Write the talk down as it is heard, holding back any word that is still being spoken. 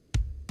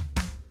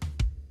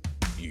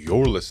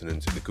You're listening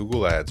to the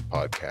Google Ads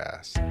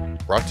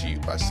Podcast, brought to you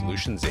by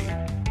Solutions 8,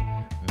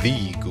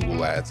 the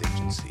Google Ads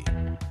agency.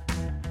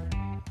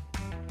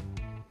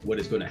 What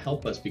is going to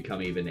help us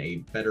become even a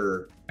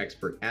better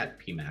expert at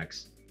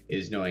PMAX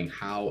is knowing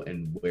how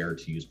and where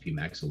to use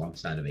PMAX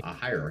alongside of a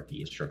hierarchy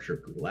and structure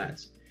of Google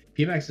Ads.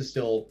 PMAX is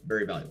still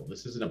very valuable.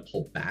 This isn't a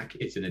pull back,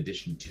 it's an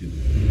addition to.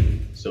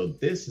 So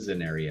this is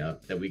an area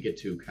that we get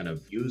to kind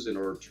of use in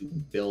order to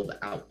build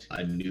out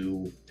a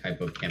new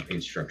type of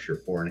campaign structure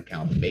for an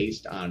account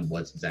based on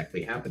what's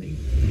exactly happening.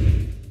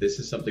 This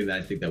is something that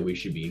I think that we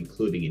should be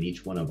including in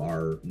each one of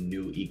our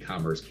new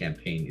e-commerce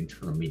campaign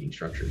internal meeting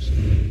structures.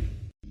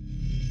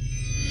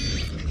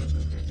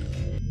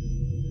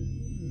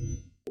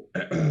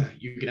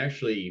 You can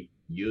actually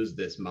use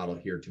this model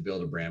here to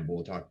build a brand.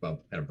 We'll talk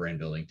about kind of brand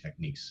building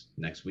techniques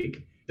next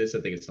week. This, I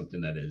think, is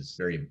something that is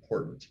very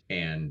important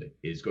and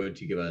is going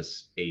to give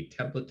us a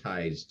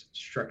templatized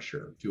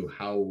structure to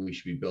how we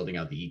should be building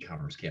out the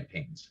e-commerce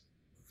campaigns.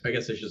 I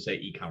guess I should say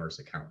e-commerce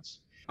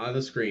accounts. On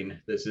the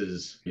screen,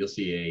 you'll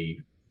see a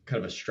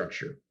kind of a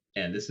structure,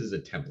 and this is a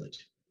template.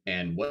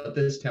 And what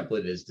this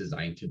template is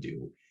designed to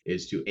do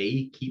is to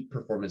keep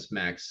Performance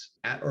Max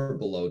at or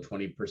below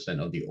 20%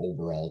 of the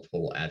overall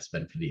total ad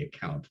spend for the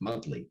account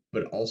monthly,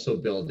 but also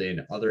build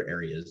in other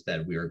areas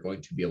that we are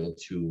going to be able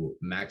to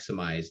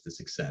maximize the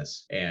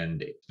success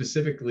and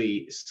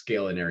specifically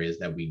scale in areas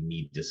that we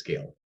need to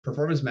scale.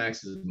 Performance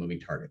Max is a moving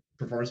target.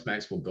 Performance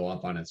Max will go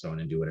off on its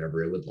own and do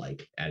whatever it would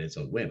like at its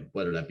own whim,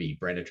 whether that be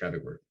branded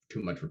traffic or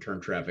too much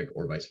return traffic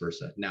or vice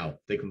versa. Now,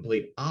 the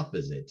complete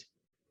opposite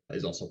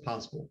is also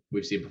possible.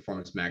 We've seen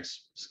Performance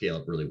Max scale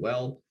up really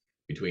well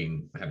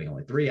between having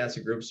only 3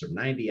 asset groups or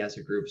 90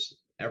 asset groups.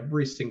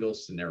 Every single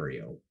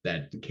scenario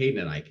that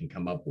Caden and I can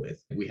come up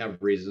with, we have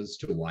reasons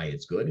to why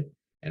it's good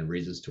and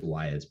reasons to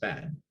why it's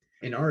bad.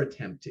 In our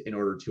attempt, in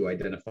order to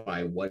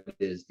identify what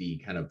is the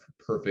kind of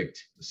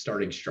perfect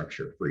starting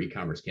structure for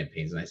e-commerce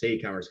campaigns, and I say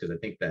e-commerce because I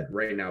think that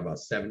right now about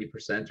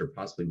 70% or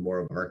possibly more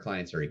of our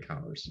clients are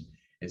e-commerce.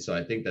 And so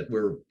I think that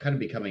we're kind of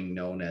becoming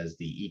known as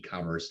the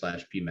e-commerce /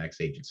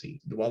 PMAX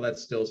agency. While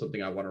that's still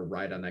something I want to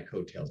ride on that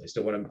coattails, I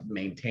still want to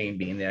maintain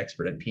being the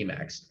expert at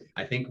PMAX.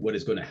 I think what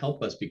is going to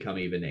help us become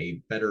even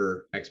a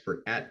better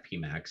expert at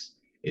PMAX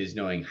is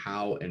knowing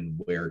how and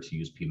where to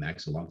use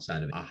PMAX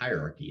alongside of a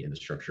hierarchy in the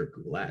structure of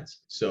Google Ads.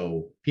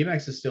 So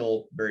PMAX is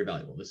still very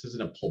valuable. This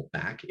isn't a pull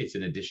back, it's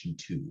an addition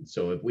to.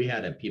 So if we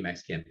had a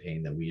PMAX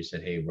campaign that we just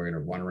said, hey, we're going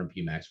to want to run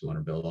PMAX, we want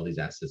to build all these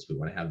assets, we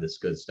want to have this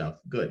good stuff,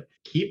 good.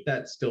 Keep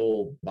that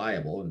still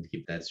viable and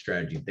keep that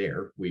strategy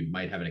there. We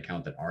might have an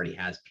account that already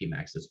has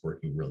PMAX that's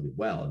working really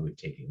well and we've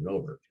taken it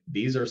over.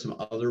 These are some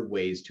other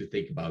ways to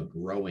think about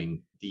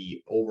growing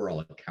the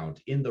overall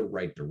account in the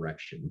right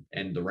direction.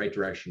 And the right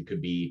direction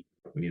could be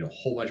we need a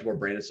whole bunch more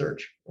branded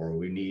search, or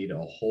we need a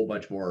whole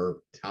bunch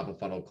more top of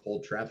funnel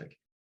cold traffic.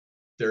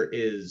 There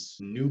is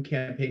new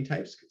campaign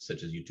types,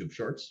 such as YouTube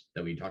Shorts,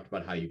 that we talked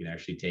about how you can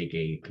actually take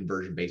a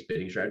conversion-based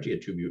bidding strategy, a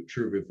true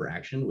view for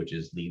action, which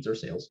is leads or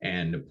sales,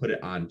 and put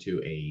it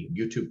onto a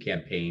YouTube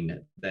campaign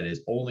that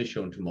is only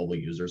shown to mobile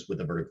users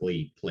with a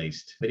vertically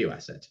placed video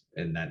asset.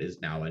 And that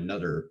is now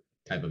another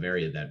type of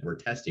area that we're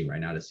testing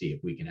right now to see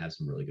if we can have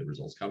some really good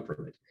results come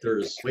from it.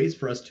 There's ways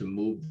for us to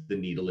move the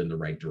needle in the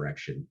right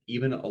direction,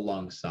 even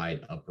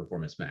alongside of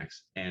Performance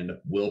Max. And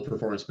will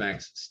Performance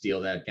Max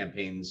steal that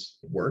campaign's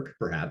work?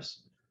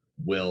 Perhaps.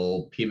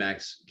 Will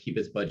PMAX keep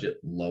its budget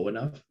low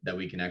enough that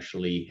we can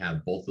actually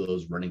have both of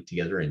those running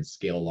together and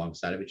scale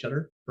alongside of each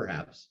other?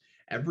 Perhaps.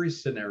 Every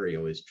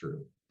scenario is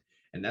true.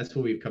 And that's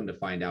what we've come to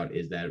find out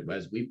is that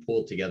as we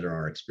pull together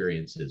our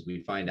experiences,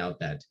 we find out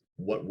that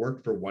what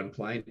worked for one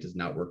client does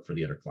not work for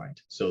the other client.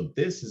 So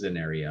this is an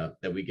area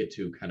that we get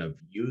to kind of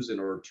use in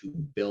order to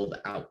build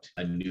out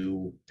a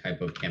new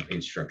type of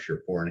campaign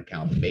structure for an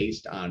account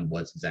based on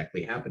what's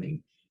exactly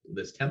happening.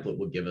 This template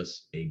will give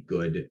us a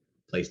good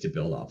place to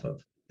build off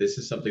of. This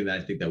is something that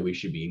I think that we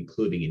should be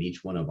including in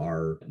each one of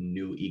our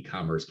new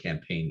e-commerce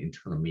campaign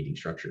internal meeting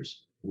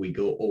structures. We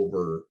go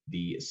over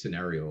the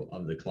scenario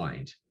of the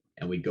client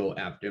and we go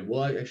after, and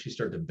we'll actually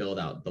start to build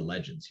out the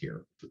legends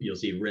here. You'll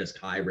see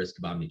high risk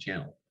of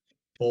omnichannel.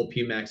 Full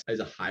PMAX is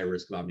a high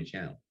risk of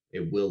omnichannel.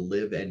 It will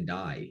live and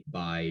die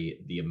by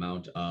the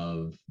amount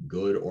of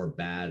good or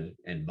bad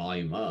and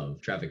volume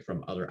of traffic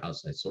from other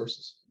outside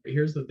sources. But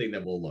here's the thing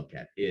that we'll look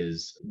at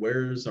is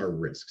where's our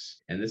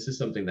risks? And this is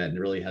something that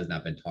really has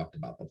not been talked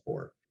about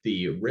before.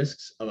 The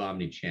risks of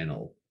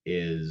omnichannel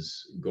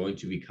is going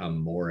to become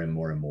more and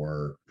more and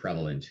more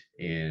prevalent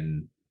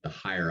in the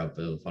higher up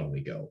the funnel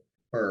we go,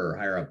 or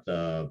higher up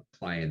the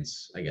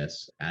client's, I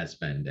guess, ad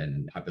spend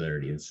and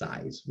popularity and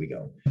size we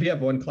go. If you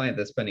have one client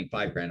that's spending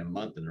 $5,000 a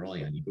month and they're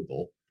only on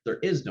Google, there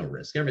is no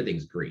risk.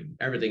 Everything's green.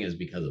 Everything is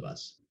because of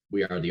us.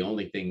 We are the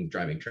only thing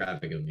driving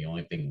traffic and the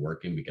only thing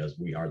working because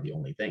we are the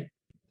only thing.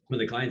 When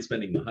the client's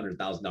spending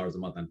 $100,000 a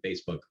month on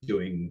Facebook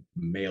doing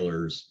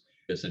mailers,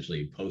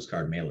 essentially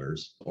postcard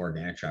mailers,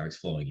 organic traffic's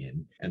flowing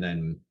in, and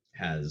then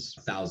has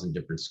 1,000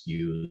 different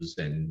SKUs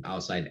and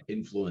outside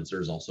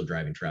influencers also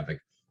driving traffic,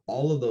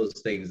 All of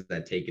those things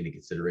that take into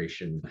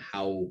consideration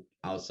how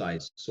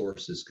outside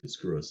sources could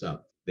screw us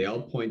up, they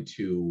all point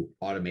to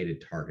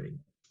automated targeting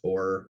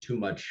or too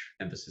much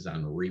emphasis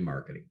on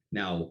remarketing.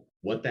 Now,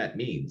 what that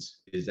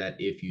means is that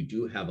if you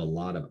do have a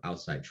lot of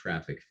outside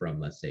traffic from,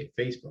 let's say,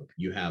 Facebook,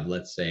 you have,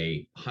 let's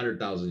say,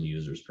 100,000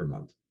 users per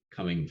month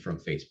coming from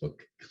Facebook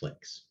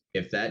clicks.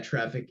 If that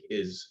traffic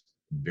is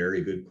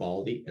very good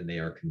quality and they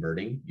are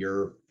converting,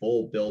 your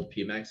full build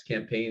PMAX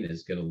campaign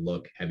is going to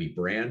look heavy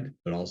brand,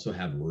 but also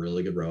have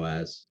really good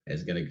ROAS.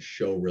 It's going to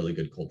show really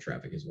good cold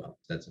traffic as well.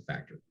 That's a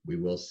factor. We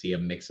will see a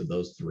mix of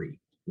those three.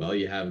 Well,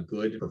 you have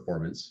good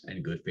performance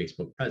and good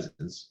Facebook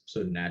presence.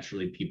 So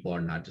naturally, people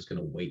are not just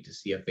going to wait to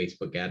see a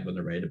Facebook ad when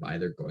they're ready to buy.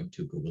 They're going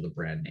to Google the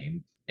brand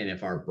name. And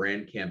if our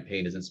brand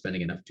campaign isn't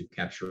spending enough to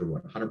capture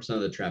 100%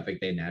 of the traffic,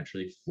 they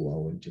naturally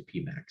flow into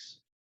PMAX.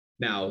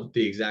 Now,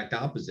 the exact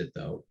opposite,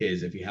 though,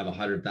 is if you have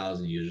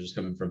 100,000 users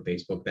coming from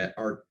Facebook that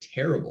are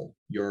terrible,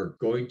 you're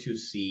going to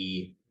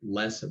see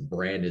less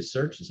branded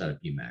search inside of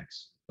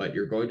PMAX, but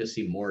you're going to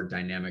see more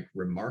dynamic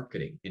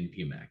remarketing in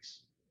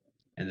PMAX.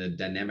 And the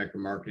dynamic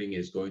remarketing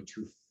is going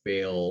to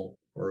fail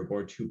or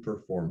going to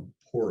perform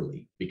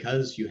poorly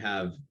because you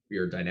have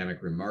your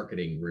dynamic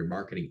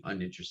remarketing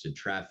uninterested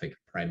traffic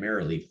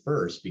primarily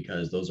first,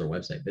 because those are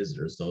website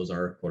visitors. Those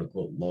are quote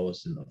unquote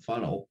lowest in the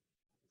funnel.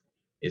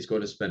 It's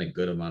going to spend a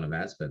good amount of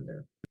ad spend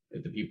there.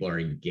 If the people are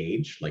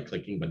engaged, like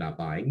clicking but not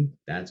buying,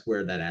 that's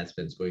where that ad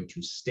spend is going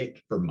to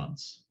stick for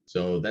months.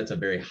 So that's a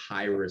very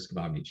high risk of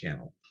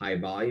omni-channel. High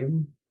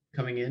volume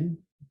coming in,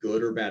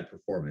 good or bad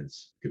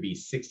performance could be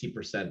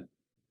 60%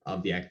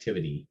 of the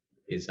activity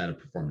inside of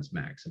Performance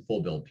Max, a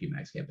full build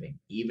PMax campaign.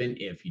 Even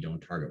if you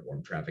don't target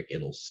warm traffic,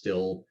 it'll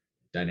still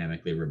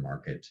dynamically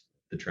remarket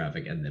the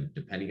traffic, and then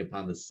depending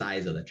upon the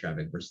size of the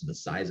traffic versus the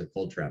size of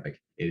cold traffic,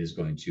 it is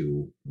going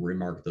to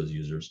remarket those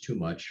users too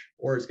much,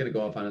 or it's going to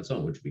go off on its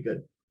own, which would be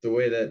good. The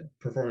way that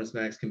Performance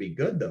Max can be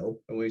good, though,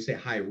 and when we say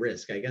high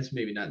risk, I guess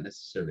maybe not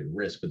necessarily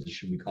risk, but this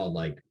should be called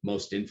like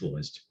most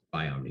influenced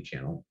by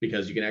omnichannel,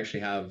 because you can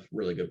actually have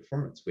really good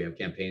performance. We have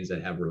campaigns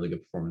that have really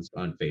good performance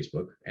on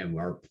Facebook, and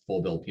our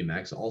full build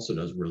PMax also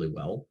does really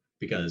well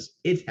because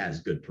it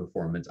has good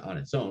performance on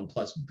its own,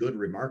 plus good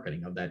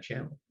remarketing of that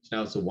channel. So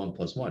now it's a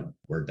 1+1.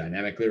 We're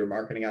dynamically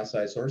remarketing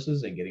outside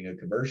sources and getting good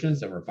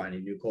conversions, and we're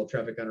finding new cold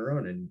traffic on our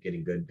own and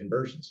getting good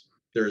conversions.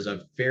 There's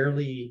a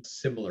fairly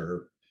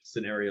similar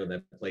scenario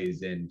that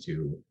plays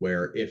into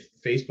where if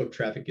Facebook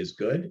traffic is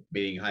good,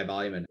 meaning high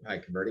volume and high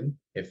converting,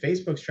 if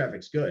Facebook's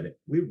traffic's good,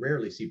 we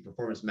rarely see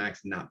Performance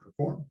Max not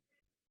perform.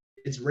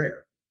 It's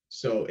rare.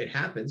 So it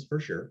happens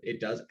for sure.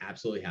 It does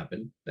absolutely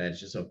happen. That's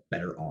just a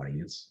better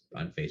audience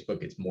on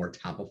Facebook. It's more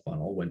top of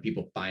funnel. When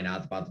people find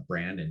out about the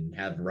brand and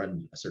have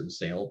run a certain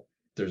sale,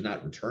 there's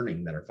not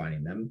returning that are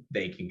finding them.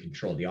 They can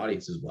control the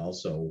audience as well.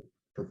 So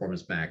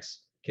Performance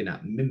Max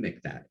cannot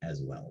mimic that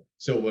as well.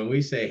 So when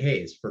we say, hey,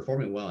 it's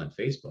performing well on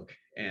Facebook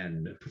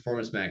and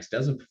Performance Max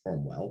doesn't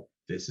perform well,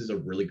 this is a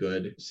really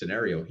good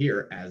scenario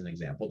here as an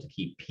example to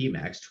keep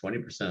PMax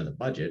 20% of the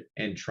budget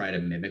and try to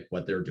mimic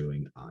what they're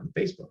doing on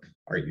Facebook.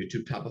 Our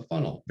YouTube top of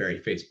funnel, very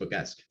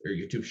Facebook-esque. Our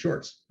YouTube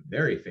shorts,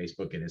 very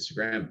Facebook and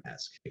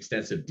Instagram-esque.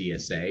 Extensive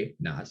DSA,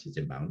 not, it's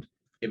inbound.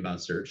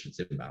 Inbound search, it's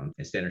inbound.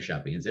 And standard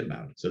shopping is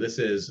inbound. So this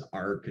is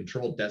our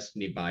controlled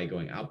destiny by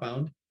going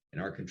outbound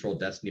and our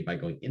controlled destiny by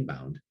going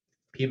inbound.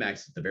 PMax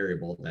is the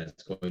variable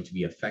that's going to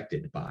be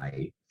affected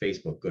by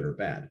Facebook, good or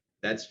bad.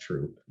 That's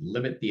true.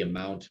 Limit the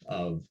amount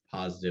of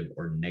positive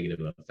or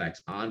negative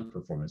effects on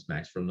Performance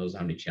Max from those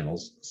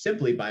omni-channels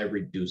simply by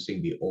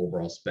reducing the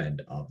overall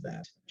spend of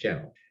that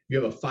channel.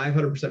 You have a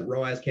 500%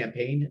 ROAS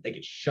campaign, they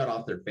could shut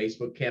off their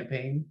Facebook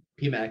campaign.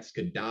 PMax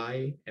could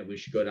die, and we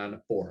should go down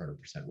to 400%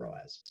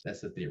 ROAS.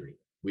 That's the theory.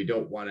 We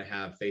don't want to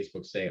have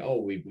Facebook say, oh,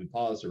 we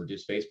paused to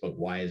reduce Facebook.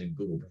 Why isn't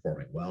Google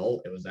performing?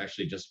 Well, it was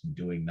actually just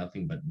doing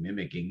nothing but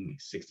mimicking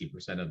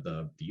 60% of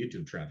the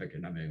YouTube traffic,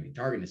 and not mimicking,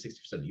 targeting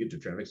 60% of the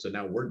YouTube traffic. So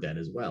now we're dead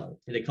as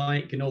well. And the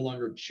client can no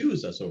longer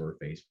choose us over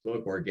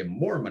Facebook or give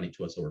more money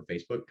to us over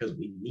Facebook because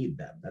we need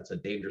them. That's a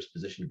dangerous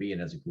position to be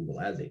in as a Google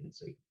Ads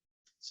agency.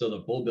 So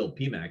the full build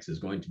PMax is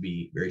going to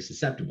be very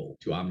susceptible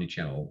to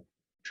omnichannel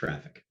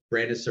traffic.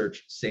 Branded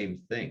search,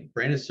 same thing.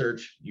 Branded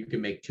search, you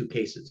can make two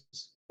cases.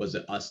 Was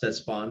it us that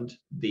spawned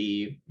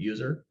the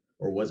user,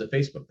 or was it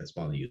Facebook that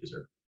spawned the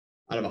user?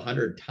 Out of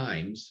 100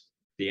 times,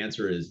 the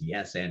answer is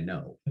yes and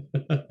no.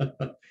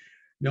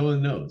 No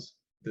one knows.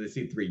 Do they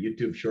see 3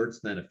 YouTube shorts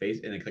and then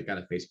and then click on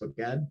a Facebook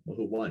ad? Well,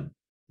 who won?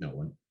 No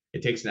one.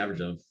 It takes an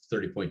average of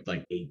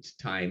 30.8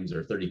 times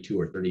or 32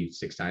 or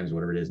 36 times,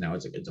 whatever it is now.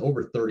 It's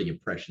over 30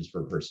 impressions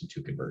for a person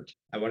to convert.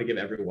 I want to give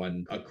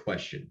everyone a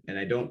question, and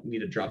I don't need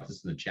to drop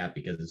this in the chat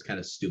because it's kind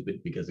of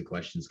stupid because the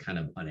question is kind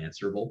of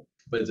unanswerable,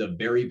 but it's a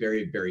very,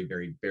 very, very,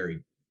 very,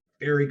 very,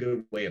 very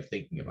good way of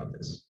thinking about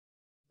this.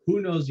 Who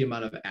knows the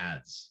amount of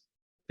ads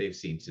they've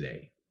seen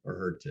today or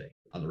heard today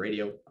on the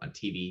radio, on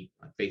TV,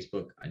 on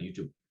Facebook, on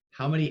YouTube?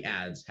 How many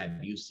ads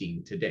have you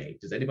seen today?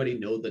 Does anybody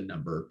know the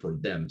number for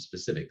them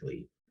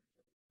specifically?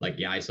 Like,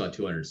 yeah, I saw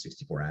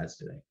 264 ads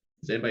today.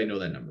 Does anybody know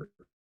that number?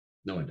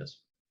 No one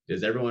does.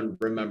 Does everyone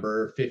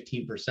remember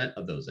 15%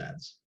 of those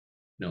ads?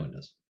 No one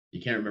does.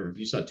 You can't remember. If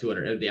you saw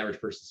 200, the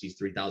average person sees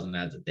 3,000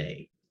 ads a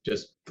day,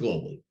 just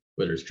globally,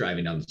 whether it's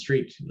driving down the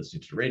street,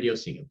 listening to the radio,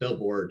 seeing a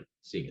billboard,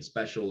 seeing a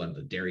special on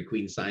the Dairy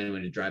Queen sign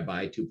when you drive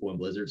by, 2-for-1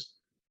 blizzards.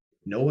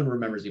 No one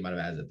remembers the amount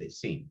of ads that they've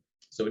seen.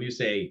 So when you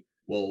say,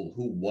 well,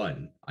 who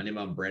won on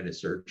inbound branded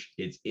search?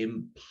 It's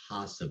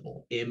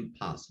impossible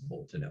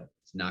to know.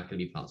 It's not going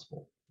to be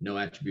possible. No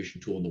attribution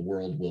tool in the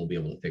world will be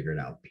able to figure it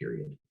out,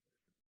 period.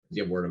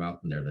 You have word of mouth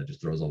in there that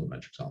just throws all the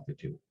metrics off it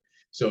too.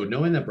 So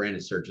knowing that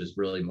branded search is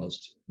really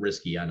most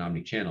risky on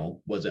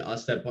omni-channel, was it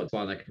us that put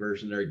on that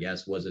conversion there?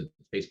 Yes. Was it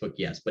Facebook?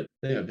 Yes. But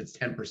if it's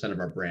 10% of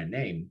our brand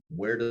name,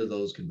 where do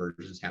those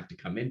conversions have to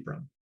come in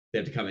from? They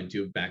have to come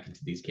back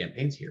into these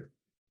campaigns here.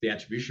 The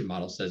attribution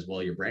model says,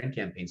 well, your brand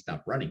campaign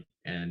stopped running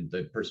and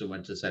the person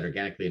went to the site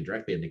organically and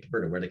directly and they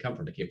converted. Where they come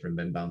from? They came from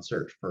inbound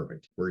search.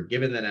 Perfect. We're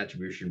giving that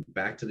attribution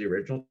back to the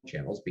original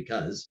channels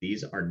because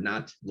these are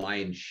not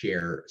lion's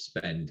share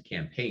spend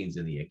campaigns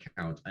in the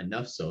account,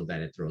 enough so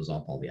that it throws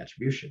off all the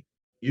attribution.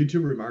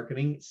 YouTube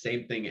remarketing,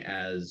 same thing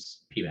as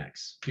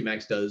PMAX.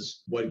 PMAX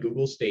does what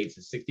Google states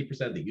is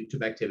 60% of the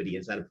YouTube activity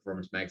inside of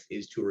Performance Max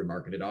is to a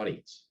remarketed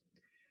audience.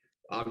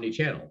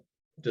 Omni-channel.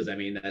 Does that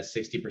mean that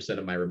 60%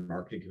 of my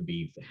remarketing could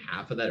be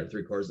half of that or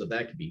 3/4 of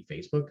that could be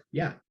Facebook?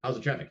 Yeah. How's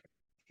the traffic?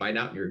 Find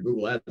out in your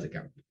Google Ads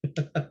account.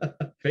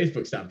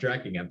 Facebook stopped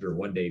tracking after a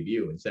 1-day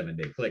view and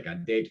 7-day click.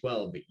 On day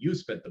 12, but you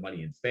spent the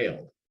money and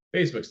failed.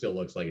 Facebook still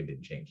looks like it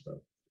didn't change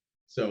though.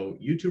 So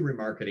YouTube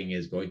remarketing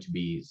is going to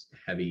be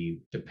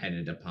heavy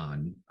dependent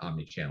upon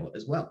omni-channel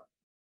as well.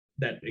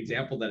 That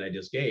example that I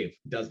just gave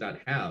does not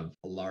have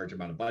a large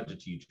amount of budget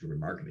to YouTube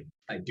remarketing.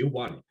 I do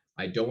want it.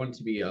 I don't want it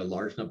to be a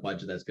large enough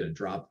budget that's going to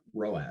drop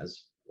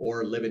ROAS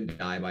or live and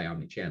die by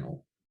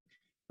omni-channel,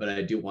 but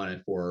I do want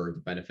it for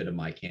the benefit of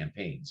my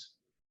campaigns,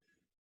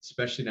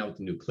 especially now with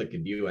the new click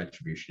and view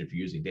attribution. If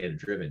you're using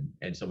data-driven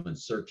and someone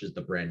searches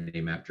the brand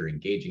name after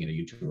engaging in a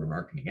YouTube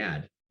remarketing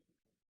ad,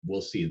 we'll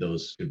see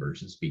those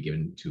conversions be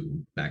given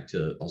back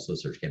to also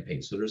search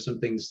campaigns. So there's some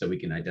things that we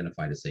can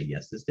identify to say,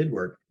 yes, this did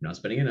work. We're not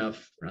spending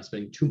enough. We're not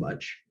spending too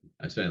much.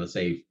 I'm spending, let's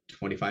say,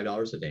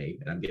 $25 a day,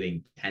 and I'm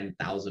getting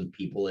 10,000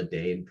 people a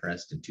day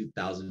impressed and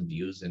 2,000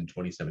 views and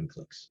 27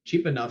 clicks.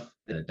 Cheap enough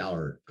at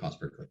 $1 cost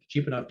per click.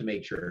 Cheap enough to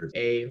make sure it's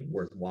A,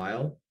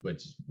 worthwhile, but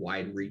it's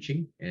wide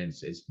reaching, and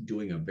it's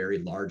doing a very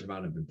large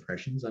amount of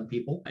impressions on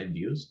people and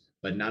views,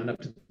 but not enough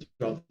to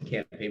throw off the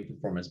campaign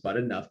performance, but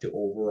enough to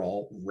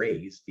overall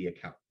raise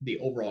the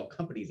overall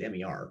company's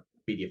MER,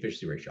 media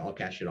efficiency ratio. All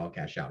cash in, all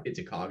cash out. It's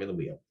a cog in the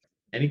wheel.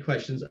 Any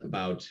questions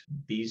about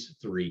these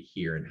three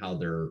here and how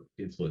they're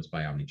influenced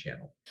by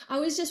omnichannel? I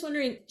was just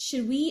wondering,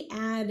 should we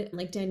add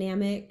like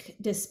dynamic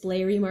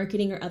display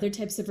remarketing or other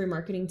types of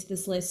remarketing to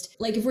this list?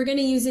 Like if we're going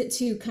to use it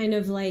to kind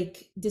of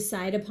like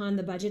decide upon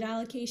the budget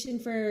allocation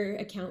for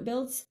account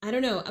builds, I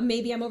don't know,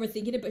 maybe I'm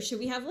overthinking it, but should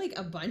we have like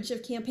a bunch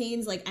of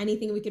campaigns, like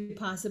anything we could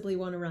possibly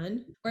want to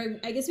run? Or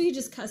I guess we could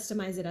just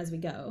customize it as we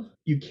go.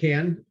 You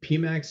can.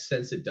 PMAX,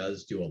 since it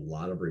does do a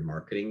lot of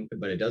remarketing,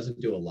 but it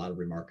doesn't do a lot of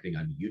remarketing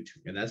on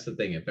YouTube. And that's the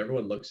thing. If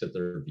everyone looks at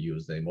their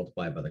views, they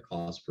multiply it by the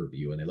cost per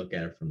view and they look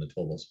at it from the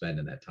total spend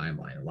in that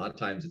timeline. A lot of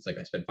times it's like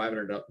I spent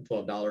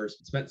 $512,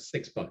 spent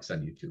 $6 on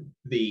YouTube.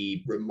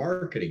 The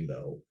remarketing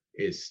though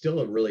is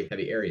still a really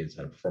heavy area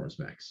inside of Performance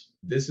Max.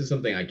 This is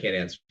something I can't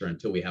answer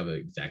until we have an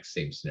exact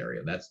same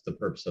scenario. That's the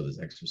purpose of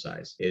this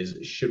exercise, is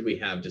should we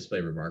have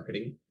display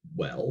remarketing?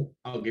 Well,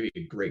 I'll give you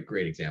a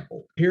great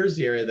example. Here's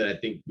the area that I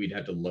think we'd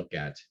have to look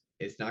at.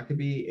 It's not going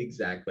to be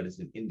exact, but it's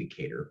an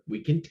indicator.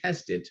 We can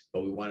test it,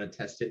 but we want to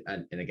test it,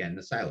 and again, in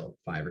a silo,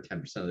 5 or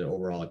 10% of the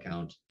overall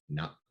account,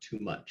 not too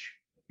much,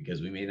 because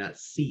we may not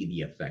see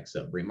the effects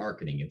of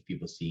remarketing if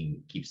people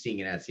keep seeing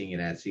an ad,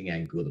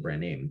 and Google the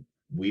brand name.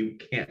 We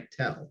can't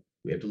tell.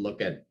 We have to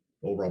look at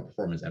overall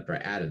performance after I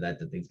added that,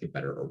 did things get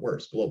better or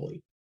worse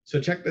globally? So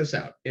check this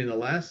out. In the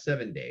last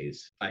 7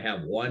 days, I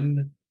have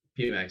one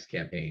PMAX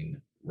campaign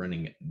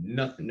running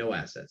nothing, no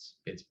assets.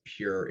 It's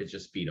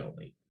just feed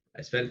only.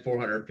 I spent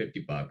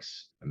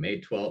 $450. I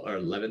made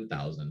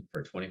 11,000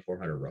 for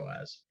 2,400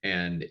 ROAS.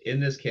 And in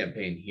this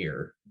campaign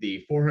here,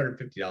 the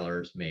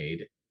 $450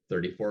 made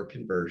 34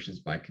 conversions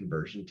by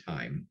conversion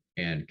time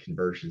and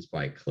conversions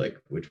by click,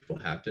 which we'll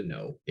have to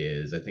know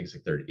is, I think it's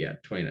like 30,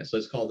 29. So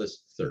let's call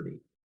this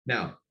 30.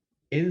 Now,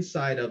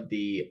 inside of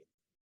the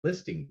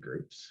listing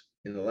groups,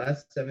 in the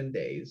last 7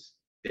 days,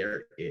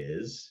 there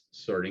is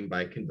sorting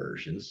by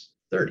conversions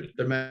 30.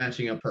 They're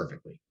matching up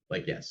perfectly.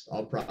 Like, yes,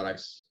 all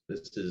products,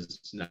 this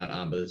is not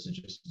on, but this is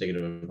just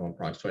indicative of all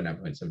products,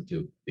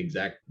 29.72,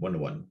 exact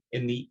 1-to-1.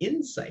 In the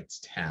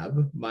Insights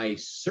tab, my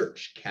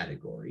search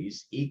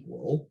categories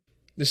equal.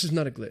 This is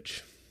not a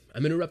glitch.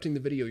 I'm interrupting the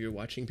video you're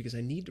watching because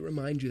I need to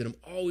remind you that I'm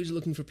always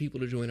looking for people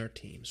to join our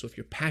team. So if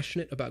you're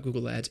passionate about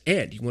Google Ads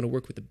and you want to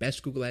work with the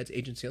best Google Ads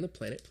agency on the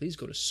planet, please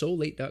go to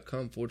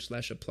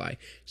so8.com/apply.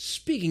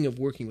 Speaking of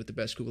working with the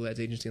best Google Ads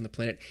agency on the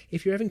planet,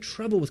 if you're having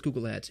trouble with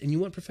Google Ads and you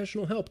want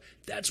professional help,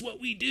 that's what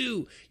we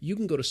do. You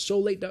can go to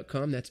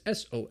so8.com, that's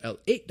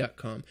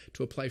SOL8.com,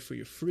 to apply for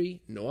your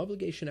free, no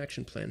obligation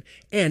action plan.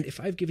 And if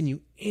I've given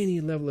you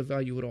any level of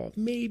value at all,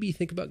 maybe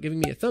think about giving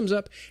me a thumbs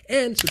up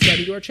and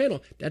subscribing to our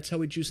channel. That's how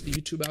we juice the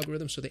YouTube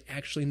algorithm so they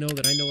actually know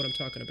that I know what I'm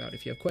talking about.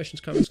 If you have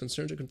questions, comments,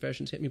 concerns, or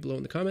confessions, hit me below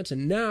in the comments.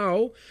 And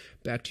now,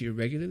 back to your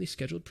regularly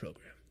scheduled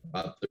program.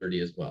 About 30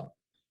 as well.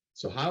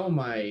 So how am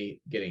I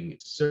getting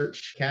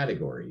search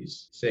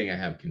categories saying I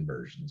have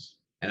conversions?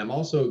 And I'm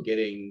also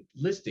getting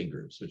listing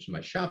groups, which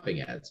my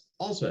shopping ads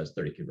also has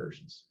 30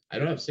 conversions. I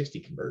don't have 60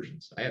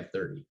 conversions. I have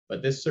 30.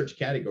 But this search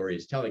category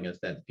is telling us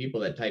that the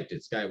people that typed in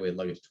Skyway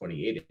luggage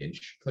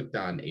 28-inch clicked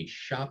on a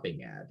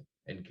shopping ad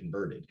and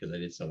converted because I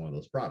did sell one of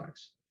those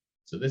products.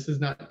 So this is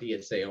not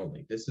DSA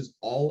only. This is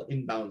all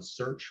inbound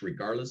search,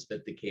 regardless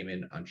if they came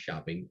in on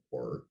shopping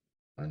or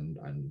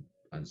on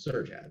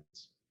search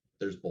ads.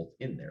 There's both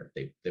in there.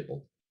 They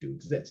both do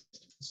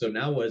exist. So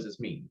now what does this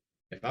mean?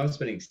 If I'm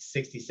spending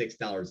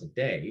 $66 a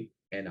day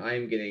and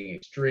I'm getting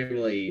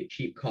extremely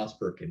cheap cost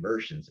per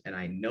conversions, and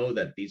I know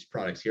that these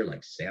products here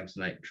like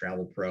Samsonite,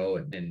 Travel Pro,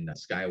 and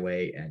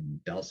Skyway and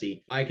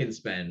Delsey, I can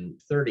spend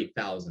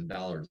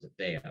 $30,000 a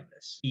day on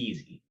this,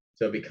 easy.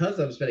 So because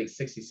I'm spending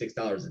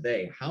 $66 a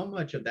day, how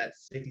much of that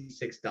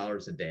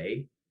 $66 a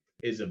day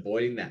is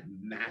avoiding that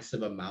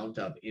massive amount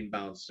of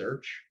inbound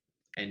search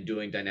and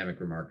doing dynamic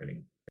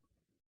remarketing?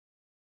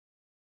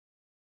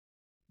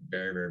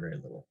 Very, very, very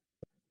little,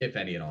 if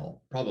any at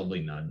all.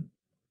 Probably none.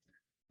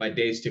 My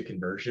days to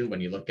conversion,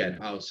 when you look at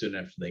how soon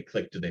after they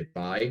click do they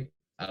buy,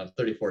 out of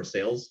 34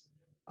 sales,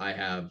 I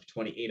have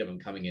 28 of them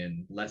coming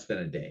in less than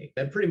a day.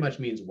 That pretty much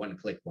means one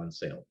click, one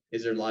sale.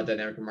 Is there a lot of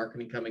dynamic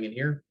marketing coming in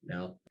here?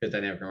 No, because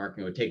dynamic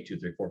marketing would take 2,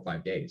 3, 4,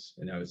 5 days.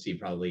 And I would see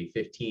probably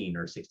 15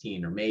 or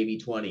 16 or maybe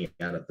 20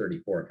 out of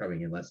 34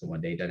 coming in less than one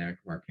day. Dynamic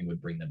marketing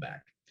would bring them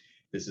back.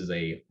 This is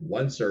a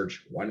one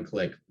search, one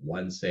click,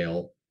 one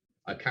sale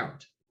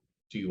account.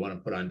 Do you want to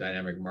put on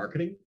dynamic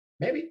marketing?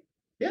 Maybe.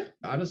 Yeah,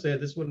 honestly,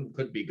 this one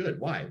could be good.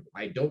 Why?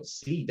 I don't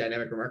see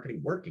dynamic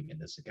marketing working in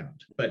this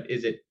account. But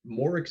is it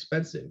more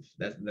expensive?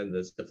 Then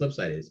the flip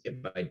side is, if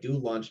I do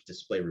launch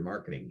display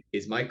remarketing,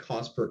 is my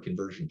cost per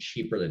conversion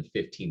cheaper than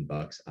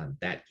 $15 on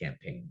that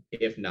campaign?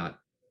 If not,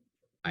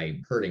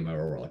 I'm hurting my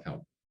overall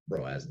account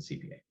ROAS and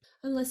CPA.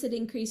 Unless it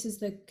increases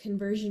the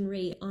conversion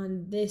rate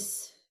on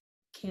this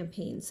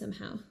campaign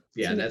somehow.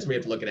 Yeah, and that's where you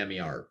have to look at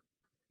MER.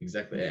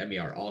 Exactly,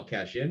 MER, all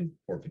cash in,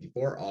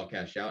 454, all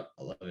cash out,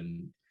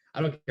 11. I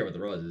don't care what the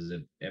ROAS is.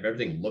 If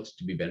everything looks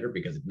to be better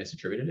because it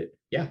misattributed it,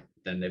 yeah.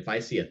 Then if I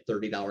see a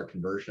 $30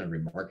 conversion on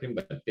remarketing,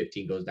 but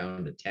 15 goes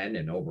down to 10,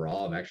 and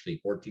overall I'm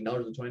actually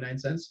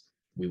 $14.29,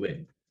 we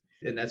win.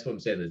 And that's what I'm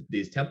saying, that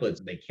these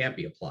templates, they can't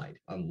be applied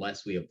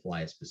unless we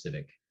apply a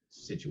specific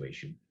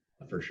situation,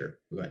 for sure.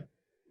 Go ahead.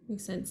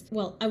 Makes sense.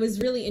 Well, I was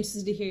really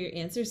interested to hear your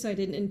answer, so I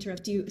didn't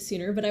interrupt you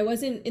sooner, but I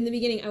wasn't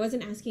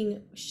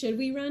asking, should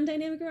we run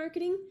dynamic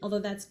marketing? Although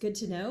that's good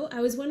to know.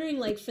 I was wondering,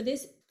 like, for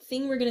this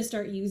thing we're going to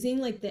start using,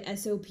 like the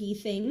SOP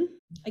thing,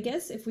 I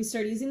guess, if we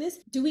start using this,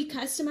 do we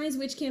customize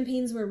which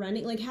campaigns we're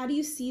running? Like, how do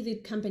you see the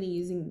company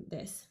using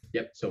this?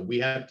 Yep. So we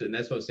have to, and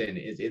that's what I'm saying,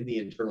 is in the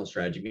internal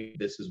strategy,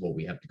 this is what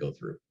we have to go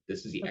through.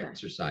 This is the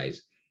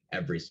exercise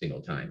every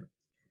single time.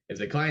 If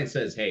the client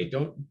says, hey,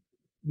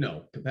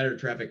 no, competitor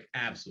traffic,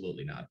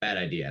 absolutely not. Bad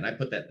idea. And I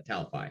put that in the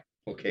Talify.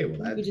 Okay,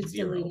 well, that's just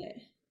 0. delete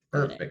it.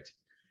 Perfect.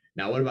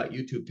 Now, what about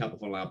YouTube top of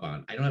funnel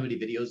outbound? I don't have any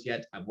videos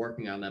yet. I'm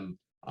working on them.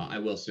 I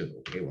will soon.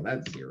 Okay, well,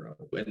 that's 0.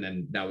 And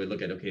then now we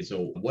look at, okay,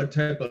 so what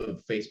type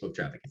of Facebook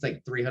traffic? It's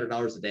like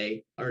 $300 a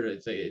day, or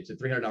it's a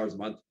 $300 a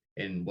month.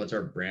 And what's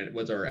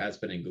our ad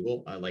spend in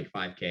Google? Like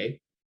 5K.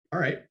 All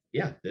right.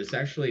 Yeah, this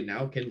actually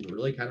now can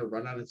really kind of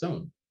run on its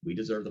own. We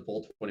deserve the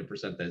full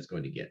 20% that it's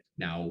going to get.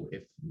 Now,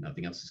 if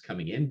nothing else is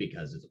coming in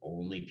because it's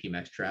only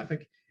PMAX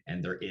traffic,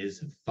 and there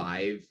is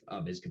 5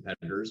 of his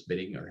competitors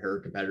bidding, or her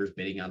competitors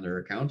bidding on their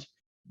account,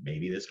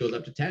 maybe this goes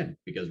up to 10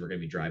 because we're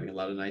going to be driving a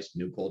lot of nice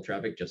new cold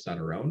traffic just on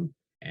our own.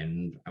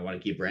 And I want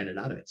to keep branded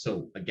out of it.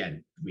 So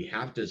again, we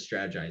have to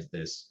strategize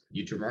this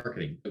YouTube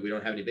marketing. We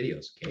don't have any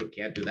videos. Okay,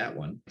 can't do that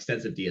one.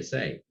 Extensive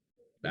DSA.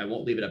 I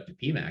won't leave it up to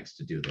PMAX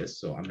to do this.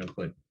 So I'm going to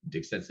put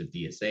extensive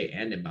DSA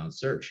and inbound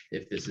search.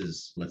 If this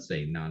is, let's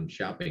say,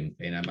 non-shopping,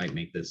 and I might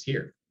make this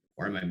here,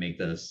 or I might make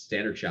the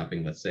standard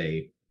shopping, let's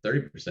say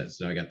 30%.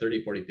 So I got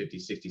 30, 40, 50,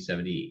 60,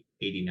 70,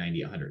 80,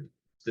 90, 100.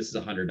 This is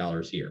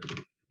 $100 here.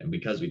 And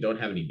because we don't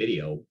have any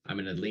video, I'm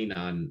going to lean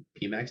on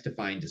PMAX to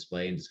find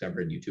display and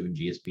discover and YouTube and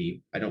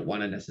GSP. I don't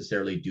want to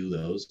necessarily do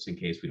those in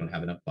case we don't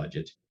have enough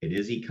budget. It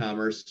is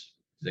e-commerce.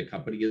 The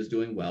company is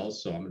doing well,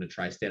 so I'm going to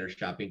try standard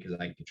shopping because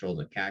I can control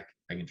the CAC,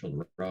 I can control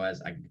the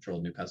ROAS, I can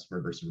control new customer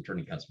versus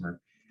returning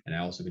customer, and I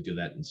also could do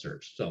that in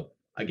search. So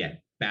again,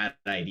 bad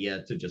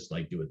idea to just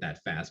like do it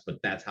that fast, but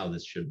that's how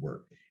this should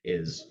work.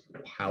 Is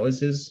how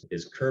is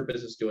his current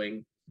business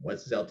doing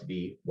what's his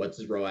LTV, what's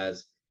his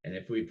ROAS. And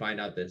if we find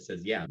out that it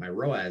says, yeah, my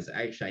ROAS,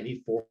 actually, I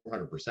need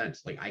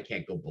 400%. Like I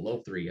can't go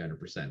below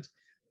 300%.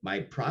 My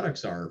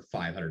products are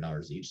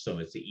 $500 each, so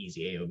it's the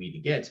easy AOV to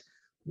get.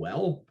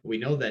 Well, we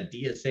know that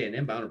DSA and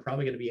inbound are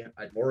probably going to be a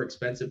more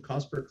expensive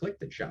cost per click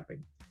than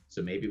shopping.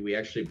 So maybe we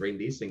actually bring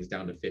these things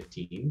down to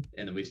 15,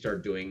 and then we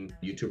start doing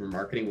YouTuber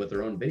marketing with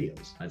their own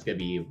videos. It's going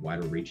to be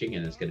wider reaching,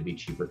 and it's going to be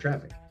cheaper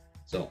traffic.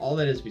 So all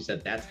that is, we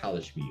said that's how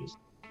this should be used.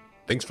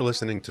 Thanks for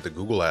listening to the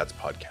Google Ads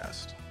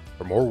podcast.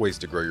 For more ways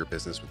to grow your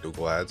business with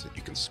Google Ads,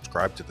 you can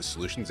subscribe to the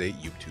Solutions 8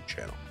 YouTube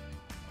channel.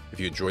 If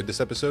you enjoyed this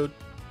episode,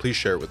 please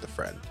share it with a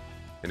friend.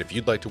 And if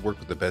you'd like to work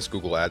with the best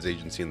Google Ads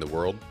agency in the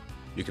world,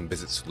 you can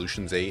visit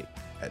Solutions 8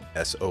 at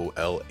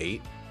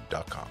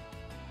sol8.com.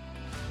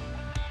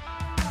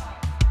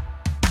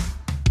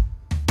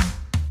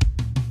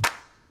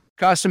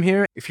 Custom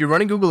here. If you're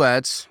running Google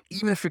Ads,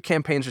 even if your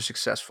campaigns are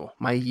successful,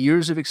 my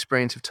years of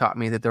experience have taught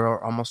me that there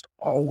are almost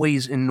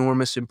always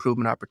enormous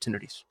improvement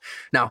opportunities.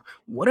 Now,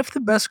 what if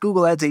the best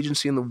Google Ads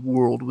agency in the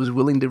world was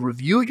willing to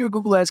review your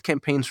Google Ads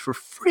campaigns for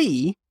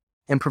free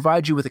and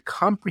provide you with a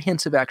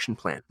comprehensive action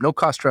plan, no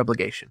cost or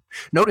obligation?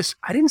 Notice,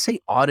 I didn't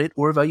say audit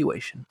or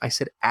evaluation. I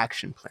said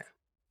action plan.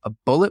 A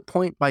bullet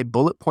point by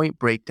bullet point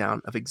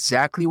breakdown of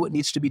exactly what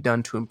needs to be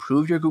done to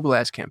improve your Google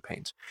Ads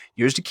campaigns.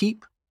 Yours to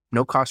keep,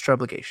 no cost or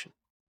obligation.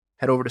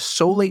 Head over to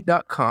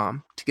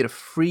sol8.com to get a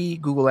free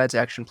Google Ads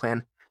action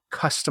plan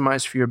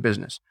customized for your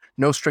business.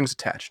 No strings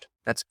attached.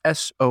 That's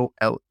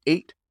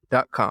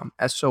sol8.com.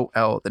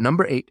 SOL, the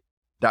number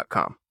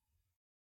 8.com.